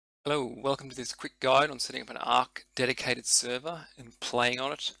Hello, welcome to this quick guide on setting up an ARK dedicated server and playing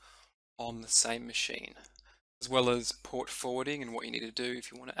on it on the same machine, as well as port forwarding and what you need to do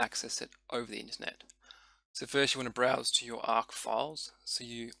if you want to access it over the internet. So first you want to browse to your ARK files. So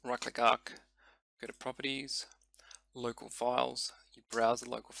you right-click ARK, go to Properties, Local Files, you browse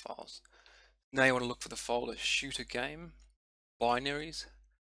the local files. Now you want to look for the folder ShooterGame, Binaries,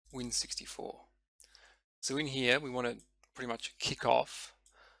 Win64. So in here we want to pretty much kick off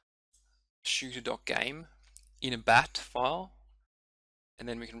shooter.game in a bat file, and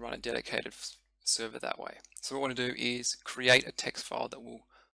then we can run a dedicated server that way. So what we want to do is create a text file that will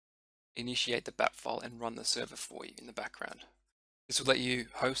initiate the bat file and run the server for you in the background. This will let you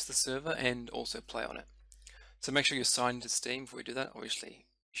host the server and also play on it. So make sure you're signed into Steam before you do that. Obviously you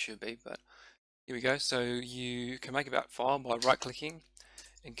should be, but here we go. So you can make a bat file by right-clicking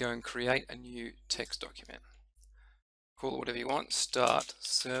and go and create a new text document. Call it whatever you want, start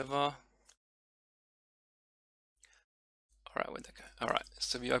server. Alright, where'd that go? Alright,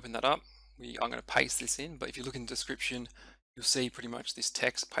 so we open that up. I'm going to paste this in, but if you look in the description, you'll see pretty much this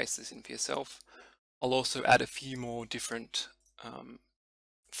text. Paste this in for yourself. I'll also add a few more different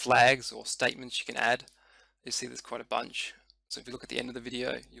flags or statements you can add. You see there's quite a bunch. So if you look at the end of the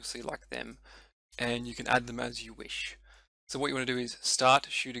video, you'll see like them, and you can add them as you wish. So what you want to do is start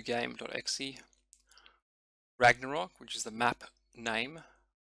ShooterGame.exe, Ragnarok, which is the map name,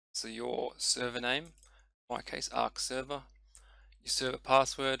 so your server name, in my case ArkServer, your server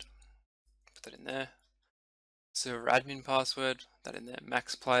password, put that in there, ServerAdminPassword, that in there,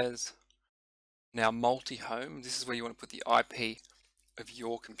 MaxPlayers. Now MultiHome, this is where you want to put the IP of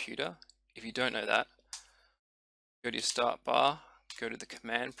your computer. If you don't know that, go to your start bar, go to the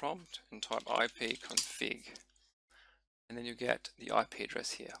command prompt and type ipconfig, and then you get the IP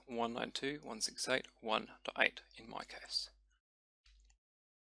address here, 192.168.1.8 in my case.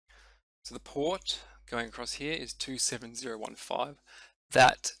 So the port going across here is 27015.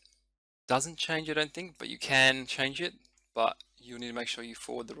 That doesn't change, I don't think, but you can change it, but you'll need to make sure you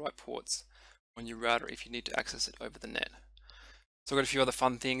forward the right ports on your router if you need to access it over the net. So I've got a few other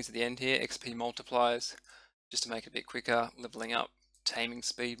fun things at the end here, XPMultipliers, just to make it a bit quicker, leveling up,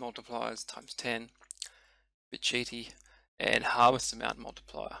 TamingSpeedMultipliers times 10, a bit cheaty, and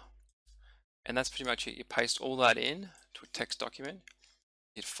HarvestAmountMultiplier. And that's pretty much it. You paste all that in to a text document,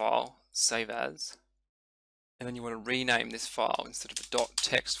 hit File, Save As, and then you want to rename this file instead of a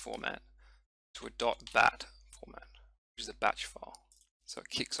 .text format to a .bat format, which is a batch file. So it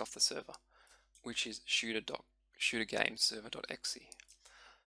kicks off the server, which is ShooterGameServer.exe.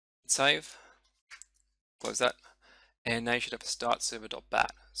 Save, close that, and now you should have a start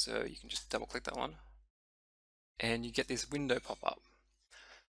server.bat. So you can just double click that one, and you get this window pop up.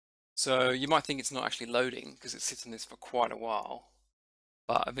 So you might think it's not actually loading because it sits in this for quite a while,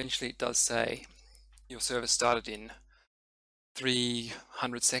 but eventually it does say your server started in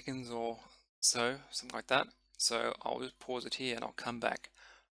 300 seconds or so, something like that. So I'll just pause it here and I'll come back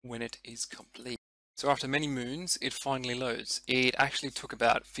when it is complete. So after many moons, it finally loads. It actually took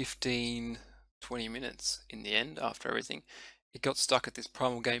about 15-20 minutes in the end after everything. It got stuck at this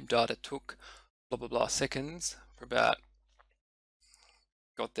primal game data, took blah blah blah seconds for about,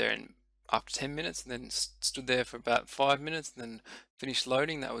 got there in after 10 minutes and then stood there for about 5 minutes and then finished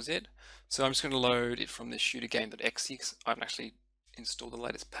loading. That was it. So I'm just going to load it from this ShooterGame.exe because I haven't actually installed the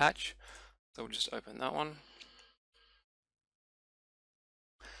latest patch. So we'll just open that one.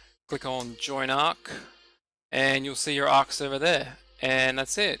 Click on Join ARK and you'll see your ARK server there. And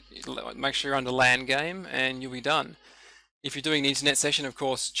that's it. Make sure you're under LAN game and you'll be done. If you're doing the internet session, of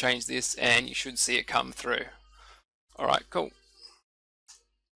course, change this and you should see it come through. Alright, cool.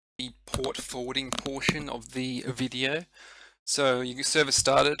 The port forwarding portion of the video. So your server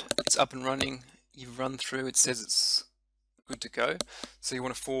started, it's up and running, you've run through, it says it's good to go. So you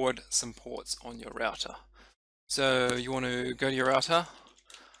want to forward some ports on your router. So you want to go to your router,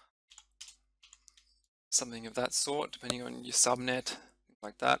 something of that sort, depending on your subnet,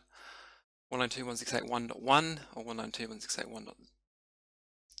 like that. 192.168.1.1 or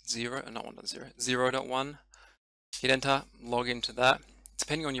 192.168.1.0, not 1.0, 0.1. Hit enter, log into that.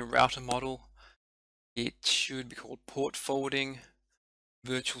 Depending on your router model, it should be called port forwarding,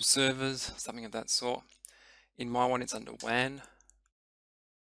 virtual servers, something of that sort. In my one, it's under WAN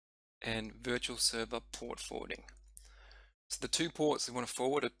and virtual server port forwarding. So the two ports we want to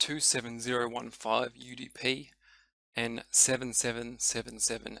forward are 27015 UDP and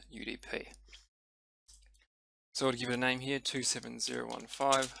 7777 UDP. So I'll give it a name here,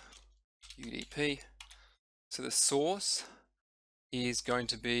 27015 UDP. So the source is going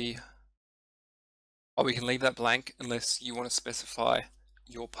to be, oh, we can leave that blank unless you want to specify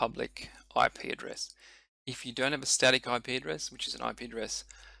your public IP address. If you don't have a static IP address, which is an IP address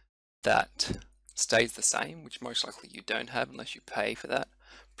that stays the same, which most likely you don't have unless you pay for that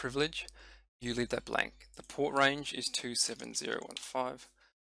privilege, you leave that blank. The port range is 27015.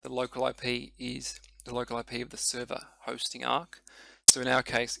 The local IP is the local IP of the server hosting ARK. So in our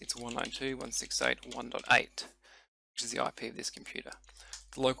case, it's 192.168.1.8, which is the IP of this computer.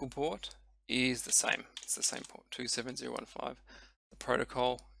 The local port is the same. It's the same port, 27015. The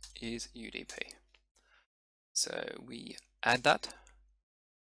protocol is UDP. So we add that.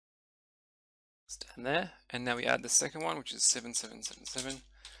 Stand there, and now we add the second one, which is 7777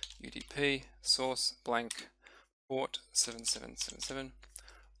 UDP source blank port 7777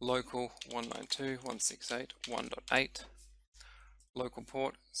 local 192.168.1.8 local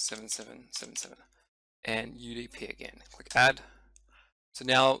port 7777 and UDP again. Click add. So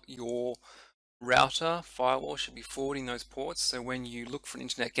now your router firewall should be forwarding those ports, so when you look for an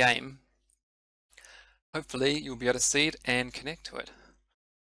internet game, hopefully you'll be able to see it and connect to it.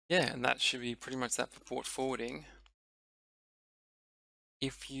 Yeah, and that should be pretty much that for port forwarding.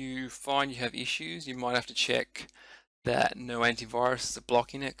 If you find you have issues, you might have to check that no antiviruses are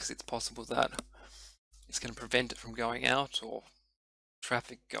blocking it, because it's possible that it's going to prevent it from going out or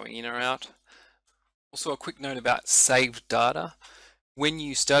traffic going in or out. Also, a quick note about saved data. When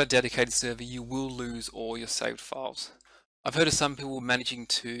you start a dedicated server, you will lose all your saved files. I've heard of some people managing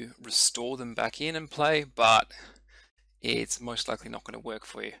to restore them back in and play, but it's most likely not going to work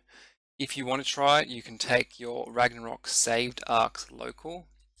for you. If you want to try it, you can take your Ragnarok saved ARKs local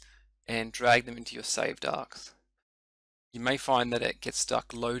and drag them into your saved ARKs. You may find that it gets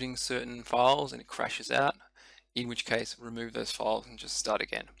stuck loading certain files and it crashes out, in which case remove those files and just start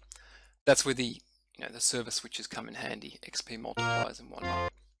again. That's where the the server switches come in handy, XPMultipliers and whatnot.